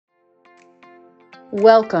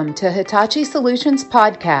Welcome to Hitachi Solutions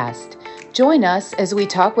podcast. Join us as we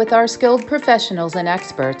talk with our skilled professionals and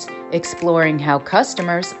experts, exploring how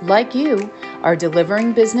customers, like you, are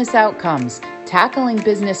delivering business outcomes, tackling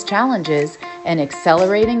business challenges, and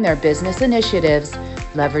accelerating their business initiatives,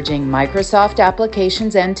 leveraging Microsoft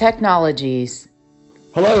applications and technologies.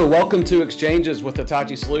 Hello, welcome to Exchanges with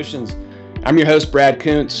Hitachi Solutions. I'm your host, Brad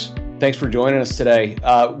Koontz. Thanks for joining us today.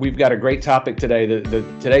 We've got a great topic today.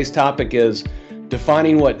 Today's topic is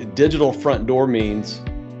defining what digital front door means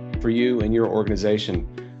for you and your organization.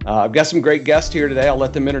 I've got some great guests here today. I'll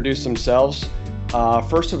let them introduce themselves.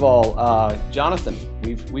 First of all, Jonathan,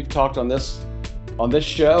 we've talked on this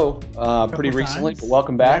show pretty recently, but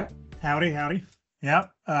welcome back. Yep. Howdy.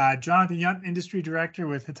 Yep. Jonathan Yundt, Industry Director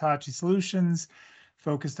with Hitachi Solutions,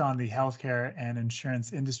 focused on the healthcare and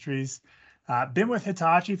insurance industries. Been with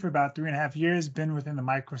Hitachi for about 3.5 years, been within the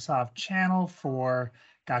Microsoft channel for,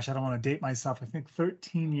 I don't want to date myself, I think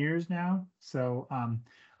 13 years now. So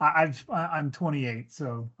I'm 28,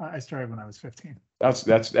 so I started when I was 15.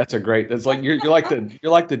 That's a great. It's like you're like the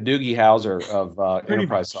Doogie Howser of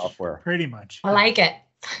enterprise software. Pretty much. I like it.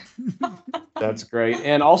 That's great.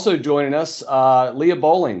 And also joining us, Leah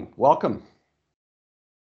Bowling. Welcome.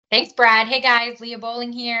 Thanks, Brad. Hey guys, Leah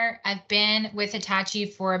Bowling here. I've been with Hitachi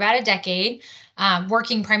for about a decade,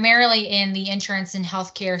 working primarily in the insurance and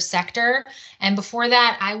healthcare sector. And before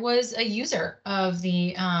that, I was a user of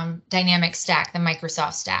the Dynamics stack, the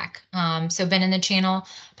Microsoft stack. So been in the channel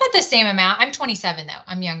about the same amount. I'm 27 though.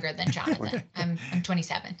 I'm younger than Jonathan. I'm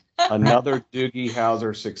 27. Another Doogie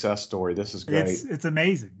Howser success story. This is great. It's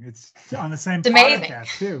amazing. It's on the same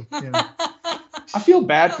podcast too. You know? I feel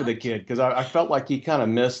bad for the kid because I felt like he kind of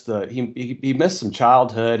missed he missed some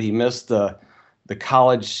childhood. He missed the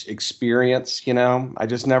college experience. You know, I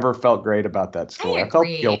just never felt great about that story. I felt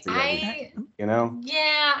guilty.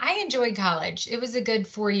 Yeah, I enjoyed college. It was a good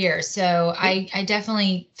 4 years. So I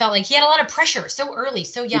definitely felt like he had a lot of pressure so early,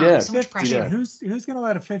 so young, so much pressure. Who's going to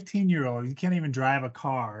let a 15-year-old? You can't even drive a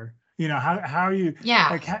car. You know, how are you? Yeah.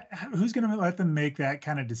 Like, who's going to let them make that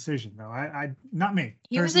kind of decision, though? I not me.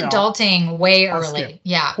 He was adulting way early.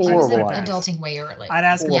 Yeah, he was adulting way early. I'd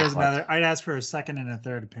ask for a second and a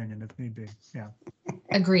third opinion if need be. Yeah.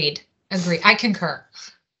 Agreed. I concur.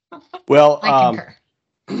 Well, I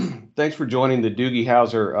concur. Thanks for joining the Doogie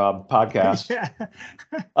Howser podcast.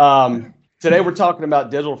 Today we're talking about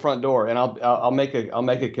digital front door, and I'll make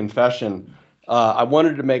a confession. I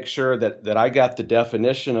wanted to make sure that I got the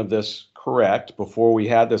definition of this correct before we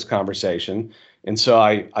had this conversation. And so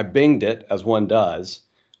I binged it, as one does.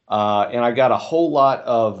 And I got a whole lot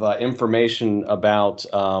of information about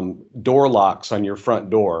door locks on your front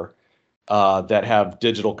door that have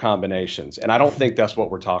digital combinations. And I don't think that's what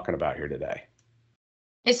we're talking about here today.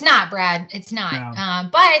 It's not, Brad. It's not. No.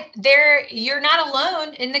 But you're not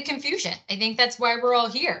alone in the confusion. I think that's why we're all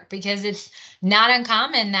here, because it's not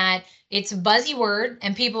uncommon that it's a buzzy word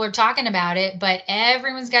and people are talking about it, but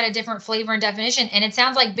everyone's got a different flavor and definition. And it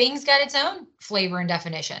sounds like Bing's got its own flavor and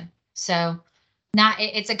definition. So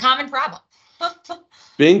it's a common problem.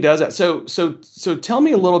 Bing does that. So tell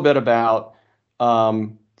me a little bit about,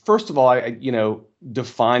 first of all,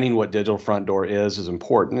 defining what digital front door is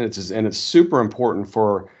important. It's super important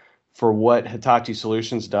for what Hitachi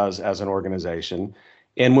Solutions does as an organization.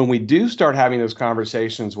 And when we do start having those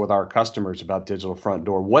conversations with our customers about digital front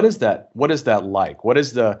door, what is that like? What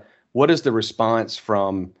is the response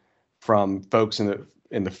from folks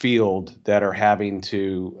in the field that are having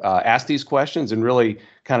to ask these questions and really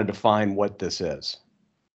kind of define what this is?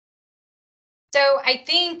 So I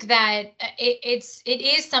think that it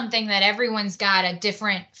is something that everyone's got a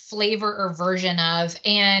different flavor or version of,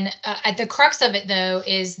 and at the crux of it though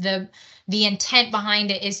is the intent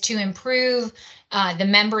behind it is to improve the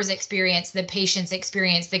members' experience, the patient's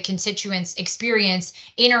experience, the constituents' experience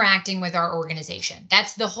interacting with our organization.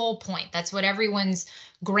 That's the whole point. That's what everyone's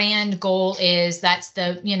grand goal is. That's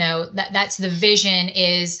that's the vision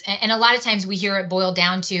is. And a lot of times we hear it boiled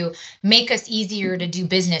down to make us easier to do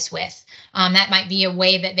business with. That might be a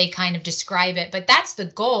way that they kind of describe it, but that's the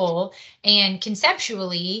goal. And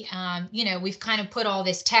conceptually, we've kind of put all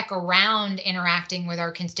this tech around interacting with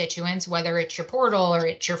our constituents, whether it's your portal or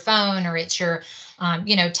it's your phone or it's your,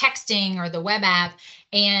 texting or the web app.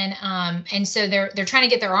 And so they're trying to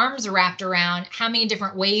get their arms wrapped around how many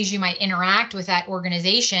different ways you might interact with that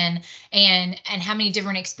organization and how many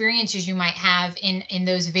different experiences you might have in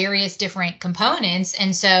those various different components.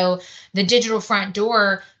 And so the digital front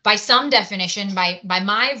door by some definition, by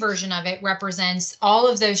my version of it, represents all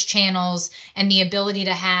of those channels and the ability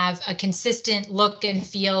to have a consistent look and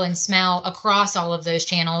feel and smell across all of those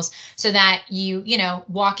channels, so that you know,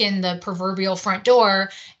 walk in the proverbial front door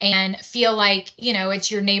and feel like, you know, it's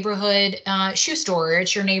your neighborhood shoe store, or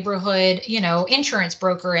it's your neighborhood, you know, insurance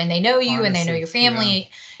broker, and they know you Pharmacy, and they know your family.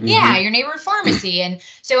 Yeah. Your neighborhood pharmacy. And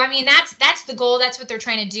so, I mean, that's the goal. That's what they're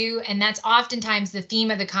trying to do. And that's oftentimes the theme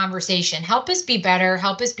of the conversation. Help us be better.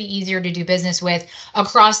 Help us be easier to do business with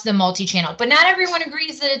across the multi-channel. But not everyone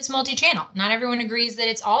agrees that it's multi-channel. Not everyone agrees that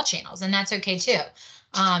it's all channels, and that's okay too.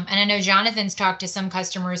 And I know Jonathan's talked to some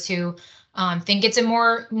customers who think it's a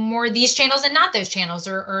more these channels and not those channels,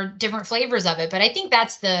 or different flavors of it. But I think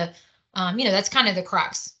that's the, you know, that's kind of the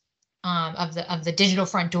crux of the digital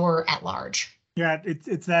front door at large. Yeah,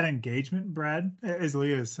 it's that engagement, Brad, as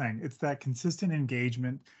Leah is saying. It's that consistent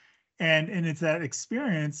engagement, and it's that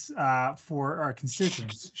experience for our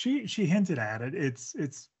constituents. She hinted at it.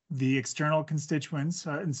 It's the external constituents,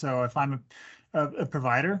 and so if I'm a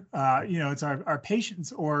provider, you know, it's our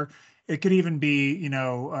patients, or it could even be, you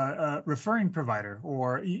know, a referring provider,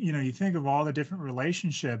 or you know, you think of all the different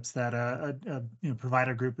relationships that a you know,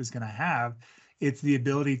 provider group is going to have. It's the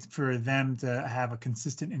ability for them to have a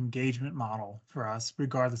consistent engagement model for us,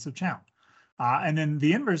 regardless of channel. And then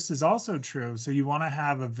the inverse is also true. So you want to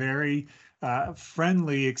have a very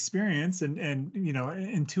friendly experience, and you know,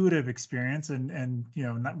 intuitive experience, and you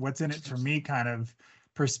know, what's in it for me kind of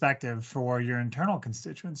perspective for your internal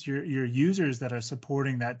constituents, your users that are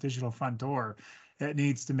supporting that digital front door. It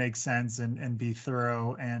needs to make sense and be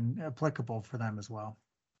thorough and applicable for them as well.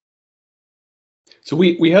 So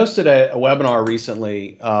we hosted a webinar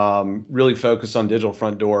recently, really focused on digital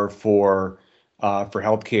front door for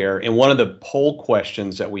healthcare. And one of the poll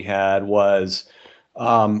questions that we had was,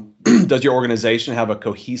 does your organization have a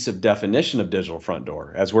cohesive definition of digital front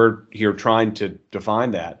door? As we're here trying to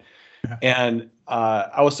define that. Yeah. And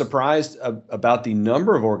I was surprised about the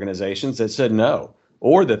number of organizations that said no,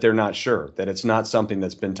 or that they're not sure, that it's not something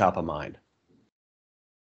that's been top of mind.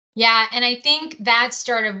 Yeah, and I think that's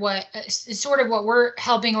sort of what we're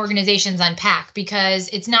helping organizations unpack, because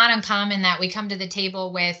it's not uncommon that we come to the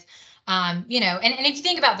table with, you know, and if you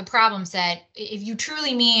think about the problem set, if you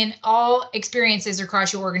truly mean all experiences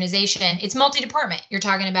across your organization, it's multi-department. You're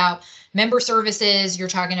talking about member services, you're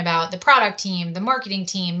talking about the product team, the marketing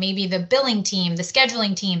team, maybe the billing team, the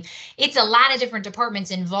scheduling team. It's a lot of different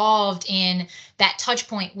departments involved in that touch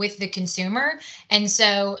point with the consumer. And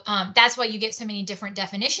so that's why you get so many different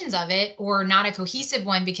definitions of it, or not a cohesive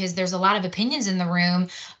one, because there's a lot of opinions in the room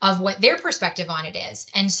of what their perspective on it is.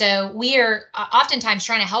 And so we are oftentimes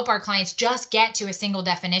trying to help our clients just get to a single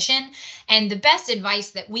definition. And the best advice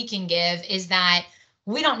that we can give is that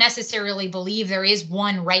we don't necessarily believe there is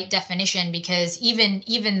one right definition, because even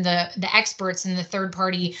the experts and the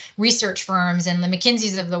third-party research firms and the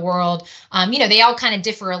McKinseys of the world, you know, they all kind of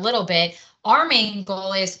differ a little bit. Our main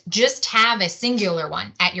goal is just have a singular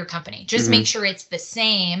one at your company. Just make sure it's the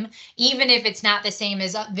same, even if it's not the same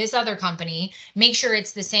as this other company. Make sure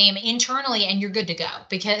it's the same internally, and you're good to go.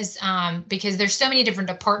 Because there's so many different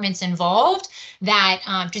departments involved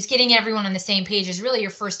that just getting everyone on the same page is really your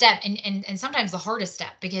first step, and sometimes the hardest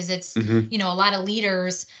step, because it's you know, a lot of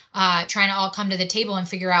leaders trying to all come to the table and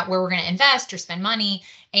figure out where we're going to invest or spend money.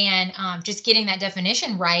 And just getting that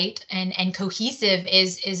definition right and cohesive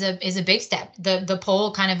is a big step. The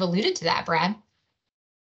poll kind of alluded to that, Brad.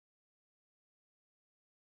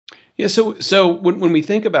 Yeah. So when we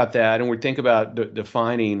think about that, and we think about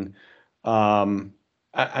defining,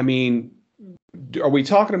 I mean, are we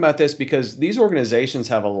talking about this because these organizations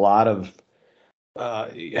have a lot of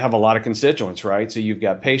constituents, right? So you've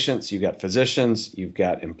got patients, you've got physicians, you've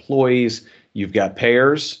got employees, you've got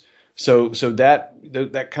payers. So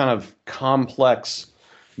that kind of complex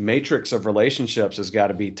matrix of relationships has got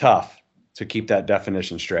to be tough to keep that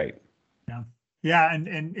definition straight. Yeah,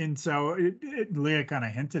 and so Leah kind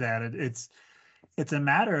of hinted at it. It's a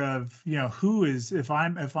matter of, you know, who is, if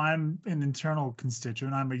I'm an internal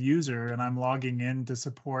constituent, I'm a user, and I'm logging in to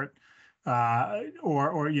support,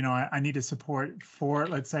 or you know, I need to support for,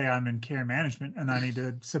 let's say I'm in care management, and I need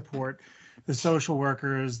to support the social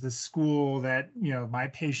workers, the school that, you know, my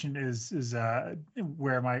patient is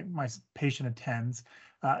where my patient attends,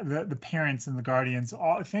 the parents and the guardians.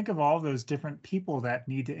 Think of all those different people that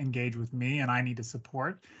need to engage with me, and I need to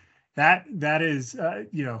support. That is,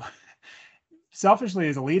 you know, selfishly,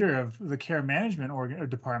 as a leader of the care management or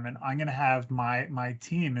department, I'm going to have my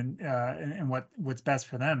team and what's best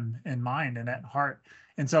for them in mind and at heart.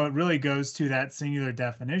 And so it really goes to that singular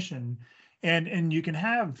definition. And you can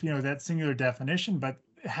have, you know, that singular definition, but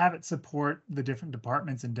have it support the different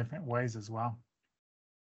departments in different ways as well.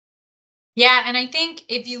 Yeah, and I think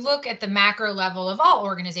if you look at the macro level of all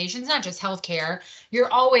organizations, not just healthcare, you're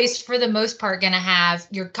always, for the most part, going to have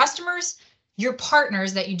your customers, your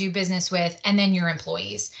partners that you do business with, and then your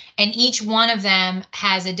employees. And each one of them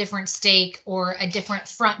has a different stake or a different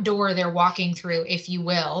front door they're walking through, if you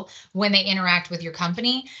will, when they interact with your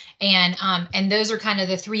company. And those are kind of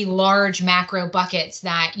the three large macro buckets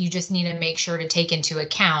that you just need to make sure to take into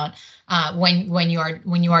account when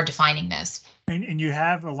you are defining this. And you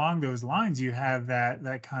have, along those lines, you have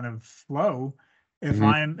that kind of flow.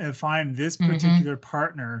 If I'm this particular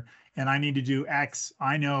partner and I need to do X,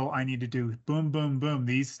 I know I need to do boom, boom, boom,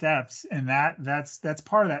 these steps. And that's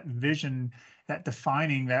part of that vision, that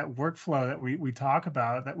defining that workflow that we talk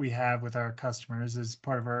about, that we have with our customers as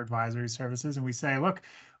part of our advisory services. And we say, look,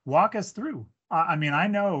 walk us through. I mean, I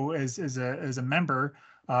know as a member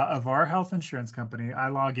of our health insurance company, I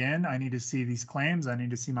log in, I need to see these claims, I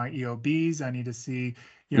need to see my EOBs, I need to see,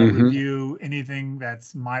 review anything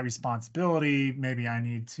that's my responsibility. Maybe I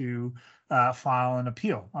need to file an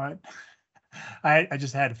appeal. I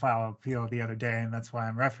just had to file an appeal the other day, and that's why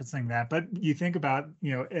I'm referencing that. But you think about,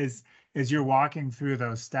 as you're walking through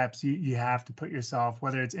those steps, you have to put yourself,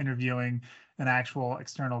 whether it's interviewing an actual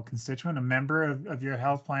external constituent, a member of your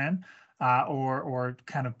health plan, or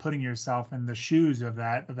kind of putting yourself in the shoes of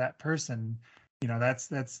that person.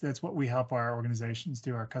 That's what we help our organizations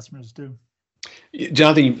do, our customers do.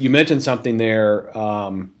 Jonathan, you mentioned something there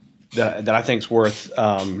that I think is worth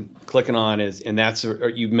clicking on,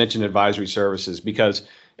 you mentioned advisory services, because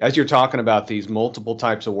as you're talking about these multiple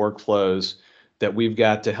types of workflows that we've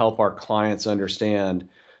got to help our clients understand,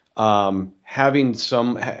 having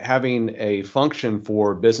a function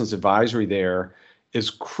for business advisory there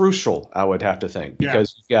is crucial, I would have to think,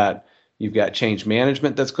 because you've got change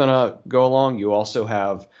management that's going to go along. You also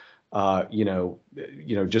have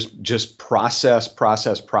just process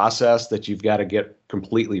that you've got to get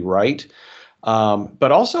completely right.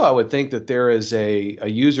 But also, I would think that there is a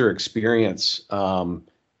user experience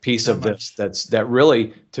piece of this that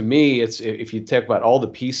really, to me, it's, if you talk about all the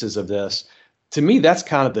pieces of this, to me, that's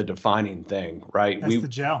kind of the defining thing, right? That's the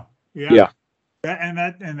gel. Yeah.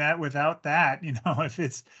 And that without that, it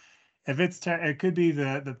could be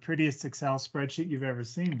the prettiest Excel spreadsheet you've ever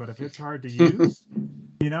seen, but if it's hard to use,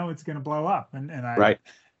 it's going to blow up. And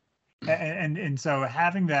so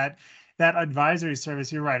having that advisory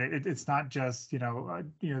service, you're right. It's not just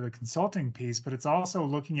the consulting piece, but it's also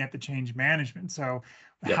looking at the change management. So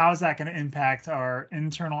how is that going to impact our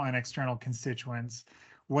internal and external constituents?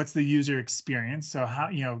 What's the user experience? So how,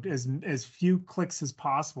 as few clicks as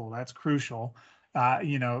possible, that's crucial.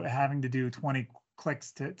 Having to do 20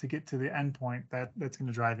 clicks to get to the endpoint, that's going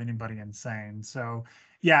to drive anybody insane. So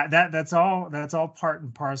that's all part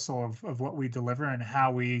and parcel of what we deliver and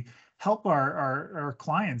how we help our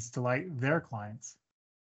clients delight their clients.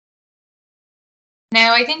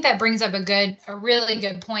 Now, I think that brings up a really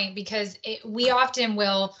good point, because we often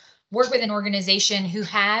will work with an organization who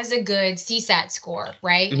has a good CSAT score,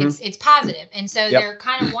 right? It's positive. And so they're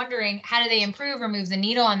kind of wondering, how do they improve or move the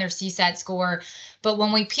needle on their CSAT score? But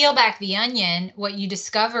when we peel back the onion, what you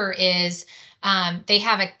discover is they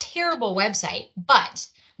have a terrible website, but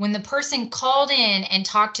when the person called in and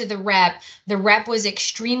talked to the rep was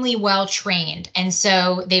extremely well trained. And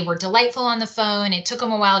so they were delightful on the phone. It took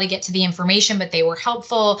them a while to get to the information, but they were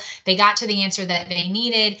helpful. They got to the answer that they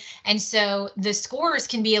needed. And so the scores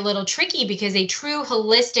can be a little tricky, because a true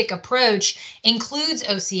holistic approach includes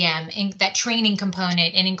OCM, that training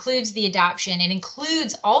component. It includes the adoption. It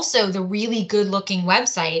includes also the really good looking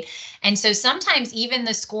website. And so sometimes even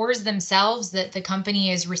the scores themselves that the company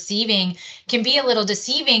is receiving can be a little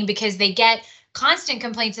deceiving, because they get constant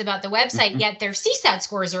complaints about the website, yet their CSAT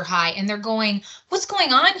scores are high, and they're going, what's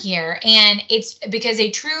going on here? And it's because a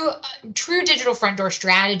true digital front door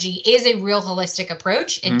strategy is a real holistic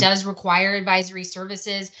approach. It does require advisory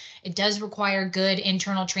services. It does require good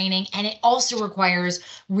internal training, and it also requires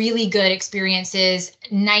really good experiences,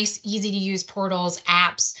 nice, easy to use portals,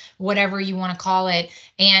 apps, whatever you want to call it.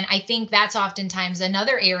 And I think that's oftentimes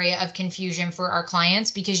another area of confusion for our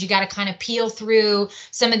clients, because you got to kind of peel through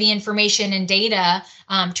some of the information and data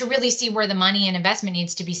to really see where the money and investment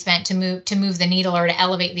needs to be spent to move the needle or to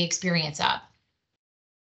elevate the experience up.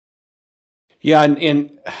 Yeah,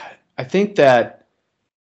 and I think that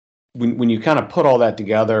when you kind of put all that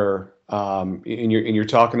together, and you're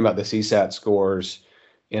talking about the CSAT scores,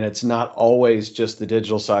 and it's not always just the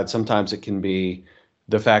digital side. Sometimes it can be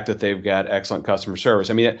the fact that they've got excellent customer service.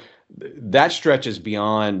 I mean, that stretches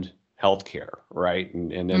beyond healthcare, right?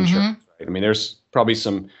 And insurance, I mean, there's probably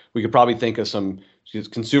we could probably think of some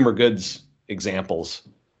consumer goods examples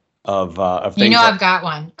of things. I've got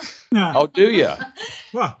one. Oh, do you?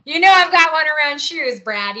 Well, I've got one around shoes,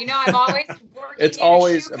 Brad. I'm always working. It's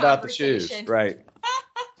always about the shoes, right?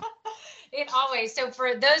 It always. So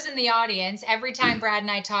for those in the audience, every time Brad and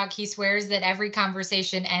I talk, he swears that every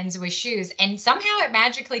conversation ends with shoes, and somehow it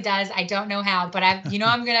magically does. I don't know how, but I'm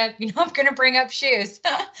gonna bring up shoes.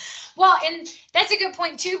 Well, and that's a good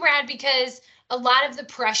point too, Brad, because a lot of the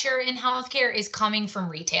pressure in healthcare is coming from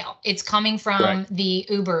retail. It's coming from the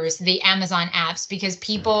Ubers, the Amazon apps, because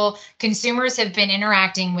consumers have been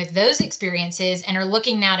interacting with those experiences and are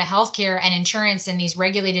looking now to healthcare and insurance and these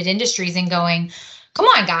regulated industries and going, come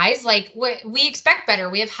on, guys, like we expect better.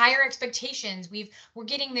 We have higher expectations. We're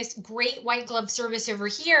getting this great white glove service over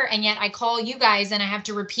here. And yet I call you guys and I have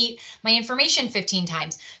to repeat my information 15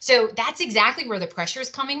 times. So that's exactly where the pressure is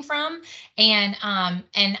coming from. And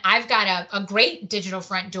I've got a great digital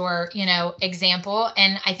front door, example.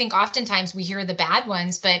 And I think oftentimes we hear the bad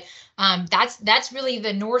ones, but that's really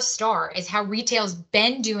the North Star, is how retail's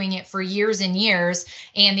been doing it for years and years,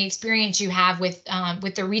 and the experience you have with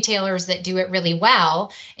the retailers that do it really well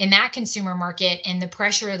in that consumer market, and the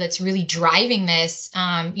pressure that's really driving this,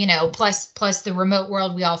 plus the remote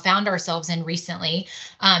world we all found ourselves in recently.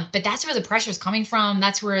 But that's where the pressure is coming from.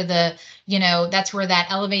 That's where that's where that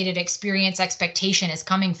elevated experience expectation is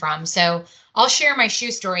coming from. So I'll share my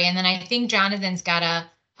shoe story, and then I think Jonathan's got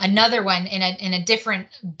another one in a different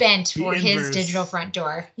bent for his digital front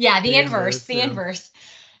door. Yeah, the inverse.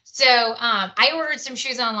 So I ordered some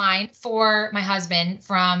shoes online for my husband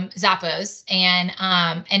from Zappos, and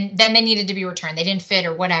then they needed to be returned. They didn't fit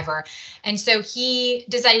or whatever. And so he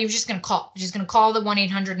decided he was just going to call the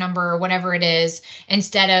 1-800 number or whatever it is,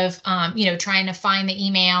 instead of trying to find the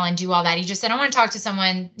email and do all that. He just said, I want to talk to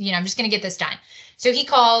someone, I'm just going to get this done. So he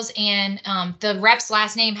calls, and the rep's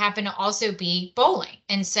last name happened to also be Bowling.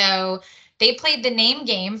 And so they played the name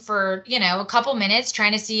game for, a couple minutes,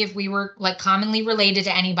 trying to see if we were like commonly related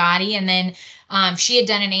to anybody. And then she had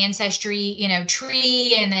done an ancestry,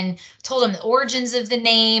 tree, and then told him the origins of the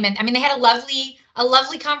name. And I mean, they had a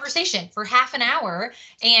lovely conversation for half an hour.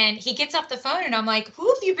 And he gets off the phone, and I'm like, who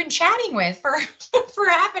have you been chatting with for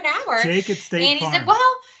half an hour? Jake at State And he Farm. said,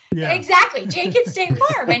 well, yeah. Exactly. Jake at State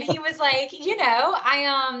Farm. And he was like,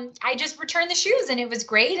 I just returned the shoes and it was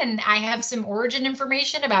great. And I have some origin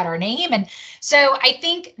information about our name. And so I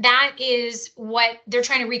think that is what they're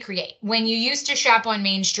trying to recreate. When you used to shop on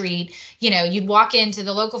Main Street, you'd walk into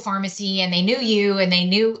the local pharmacy and they knew you and they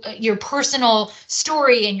knew your personal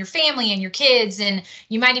story and your family and your kids. And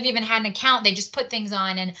you might have even had an account. They just put things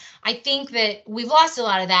on. And I think that we've lost a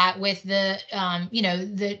lot of that with the,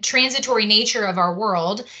 the transitory nature of our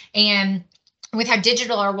world, and with how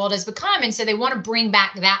digital our world has become. And so they want to bring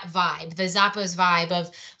back that vibe, the Zappos vibe of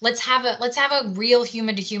let's have a real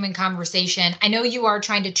human to human conversation. I know you are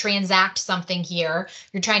trying to transact something here.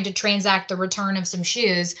 You're trying to transact the return of some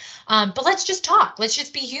shoes. But let's just talk. Let's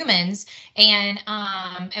just be humans. And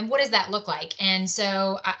what does that look like? And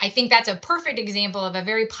so I think that's a perfect example of a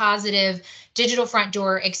very positive digital front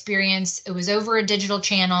door experience. It was over a digital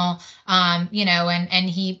channel, and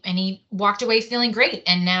he walked away feeling great.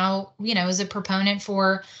 And now, is a proponent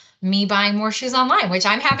for me buying more shoes online, which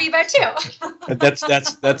I'm happy about too.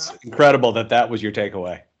 That's incredible that was your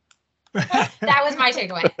takeaway. That was my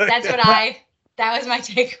takeaway. That was my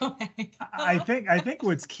takeaway. I think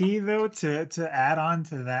what's key though to add on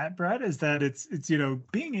to that, Brett, is that it's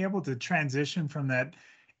being able to transition from that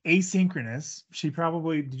asynchronous.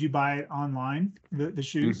 Did you buy it online, the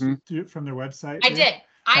shoes from their website? I did.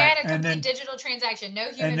 I had a complete digital transaction,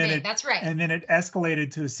 no human being. That's right. And then it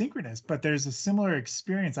escalated to asynchronous, but there's a similar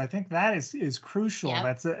experience. I think that is crucial.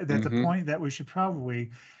 Yep. That's a point that we should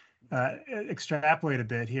probably extrapolate a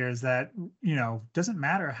bit here, is that, doesn't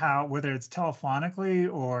matter whether it's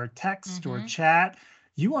telephonically or text or chat,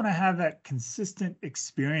 you want to have that consistent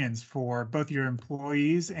experience for both your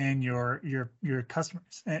employees and your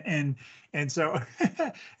customers. And so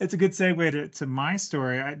it's a good segue to my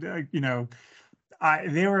story. I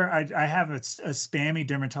have a spammy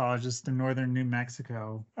dermatologist in northern New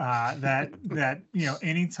Mexico that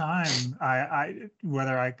anytime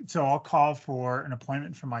I'll call for an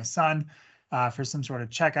appointment for my son for some sort of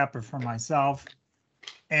checkup, or for myself,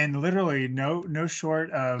 and literally no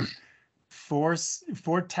short of four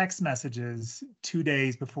text messages 2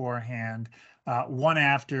 days beforehand, one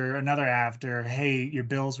after another after, hey, your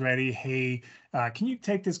bill's ready, hey, can you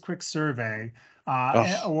take this quick survey?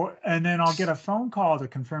 And then I'll get a phone call to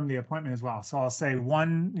confirm the appointment as well. So I'll say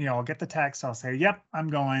I'll get the text, I'll say, yep, I'm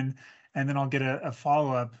going. And then I'll get a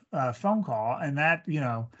follow-up phone call. And that,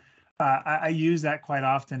 I use that quite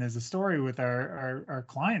often as a story with our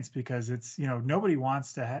clients, because it's, nobody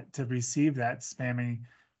wants to receive that spammy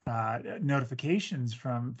notifications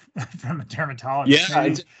from a dermatologist.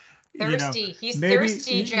 Yeah, Maybe, Thirsty. He's maybe,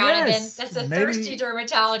 thirsty, Jonathan. yes, That's a maybe, thirsty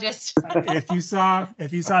dermatologist. if you saw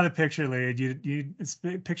the picture, Leah,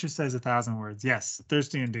 picture says 1,000 words. Yes,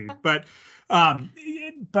 thirsty indeed. But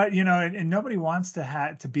and nobody wants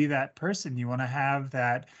to be that person. You want to have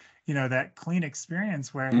that, that clean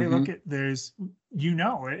experience where, hey, look, there's,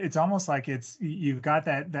 it's almost like you've got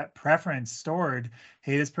that preference stored.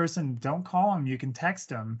 Hey, this person, don't call them. You can text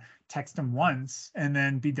them once and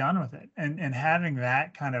then be done with it. And having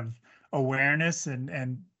that kind of awareness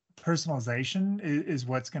and personalization is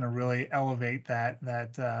what's going to really elevate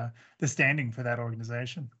the standing for that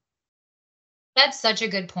organization. That's such a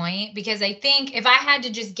good point, because I think if I had to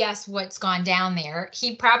just guess what's gone down there,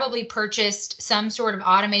 he probably purchased some sort of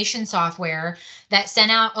automation software that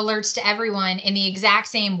sent out alerts to everyone in the exact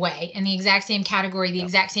same way, in the exact same category, the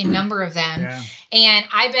exact same number of them. Yeah. And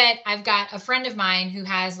I bet I've got a friend of mine who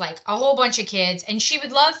has like a whole bunch of kids, and she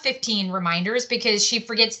would love 15 reminders because she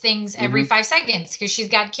forgets things every 5 seconds because she's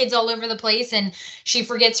got kids all over the place and she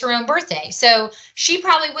forgets her own birthday. So she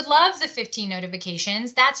probably would love the 15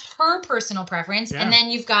 notifications. That's her personal preference. Yeah. And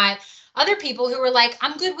then you've got other people who are like,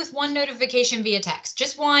 I'm good with one notification via text,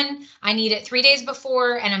 just one. I need it 3 days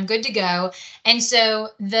before and I'm good to go. And so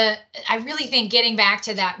I really think getting back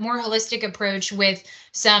to that more holistic approach with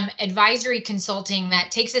some advisory consulting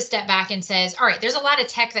that takes a step back and says, all right, there's a lot of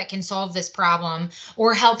tech that can solve this problem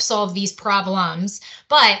or help solve these problems,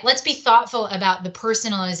 but let's be thoughtful about the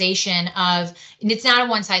personalization of, and it's not a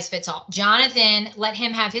one size fits all. Jonathan, let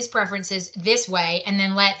him have his preferences this way, and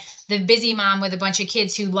then let the busy mom with a bunch of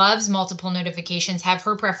kids who loves multiple notifications have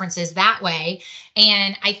her preferences that way.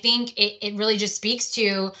 And I think it really just speaks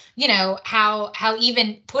to, how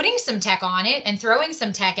even putting some tech on it and throwing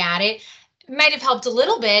some tech at it might have helped a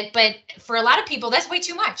little bit, but for a lot of people, that's way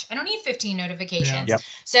too much. I don't need 15 notifications. Yeah. Yep.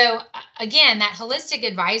 So again, that holistic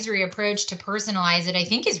advisory approach to personalize it, I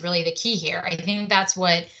think, is really the key here. I think that's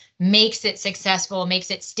what makes it successful,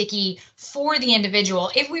 makes it sticky for the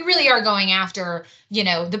individual. If we really are going after,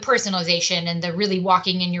 the personalization and the really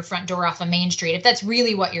walking in your front door off of Main Street, if that's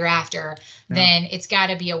really what you're after, then it's got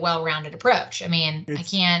to be a well-rounded approach. I mean,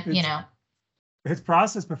 it's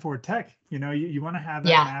process before tech. You want to have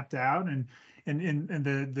that mapped out, and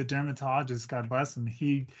the dermatologist, God bless him,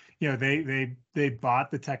 they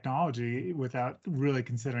bought the technology without really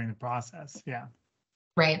considering the process. Yeah.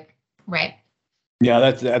 Right.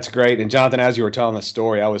 Yeah, that's great. And Jonathan, as you were telling the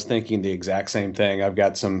story, I was thinking the exact same thing. I've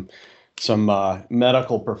got some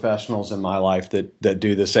medical professionals in my life that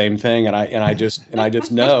do the same thing, and I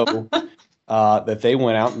just know that they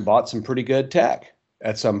went out and bought some pretty good tech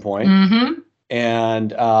at some point.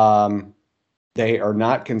 And they are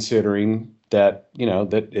not considering that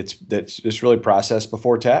that's just really process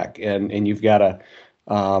before tech, and you've got to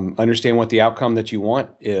understand what the outcome that you want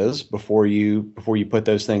is before you put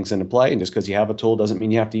those things into play. And just because you have a tool doesn't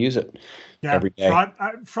mean you have to use it every day.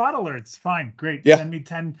 Fraud alerts, fine, great. Yeah. Send me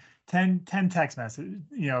 10 text messages.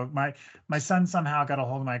 My son somehow got a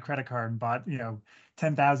hold of my credit card and bought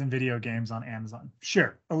 10,000 video games on Amazon.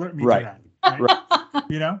 Sure, alert me to that.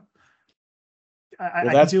 Right?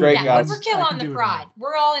 That's great, guys. Overkill on the fraud.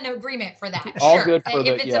 We're all in agreement for that. All sure. good for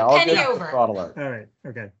if it's a all penny good over. For fraud alert. All right.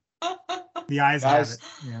 Okay. The eyes guys,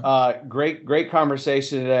 have it. Great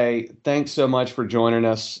conversation today. Thanks so much for joining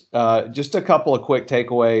us. Just a couple of quick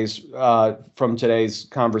takeaways from today's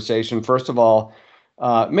conversation. First of all,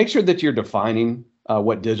 make sure that you're defining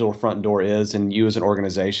what digital front door is, and you as an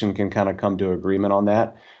organization can kind of come to agreement on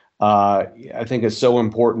that. I think it's so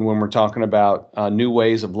important when we're talking about new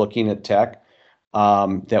ways of looking at tech.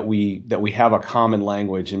 That we have a common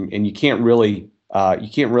language, and you can't really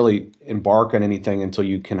embark on anything until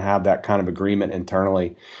you can have that kind of agreement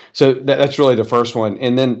internally. So that's really the first one.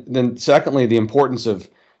 And then secondly, the importance of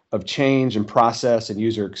change and process and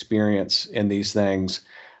user experience in these things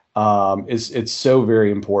it's so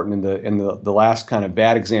very important. And the last kind of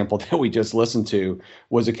bad example that we just listened to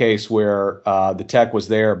was a case where the tech was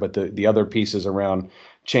there, but the other pieces around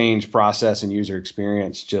change, process, and user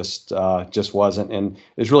experience just wasn't. And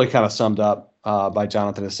it's really kind of summed up by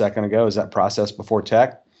Jonathan a second ago, is that process before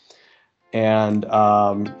tech. And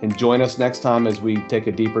join us next time as we take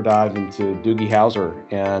a deeper dive into Doogie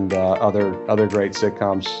Howser and other great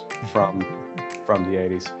sitcoms from the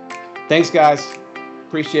 80s. Thanks, guys.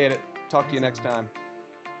 Appreciate it. Talk to you next time.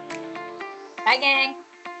 Bye, gang.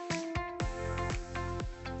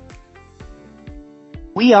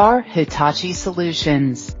 We are Hitachi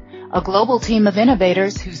Solutions. a global team of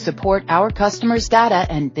innovators who support our customers' data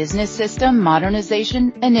and business system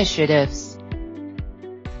modernization initiatives.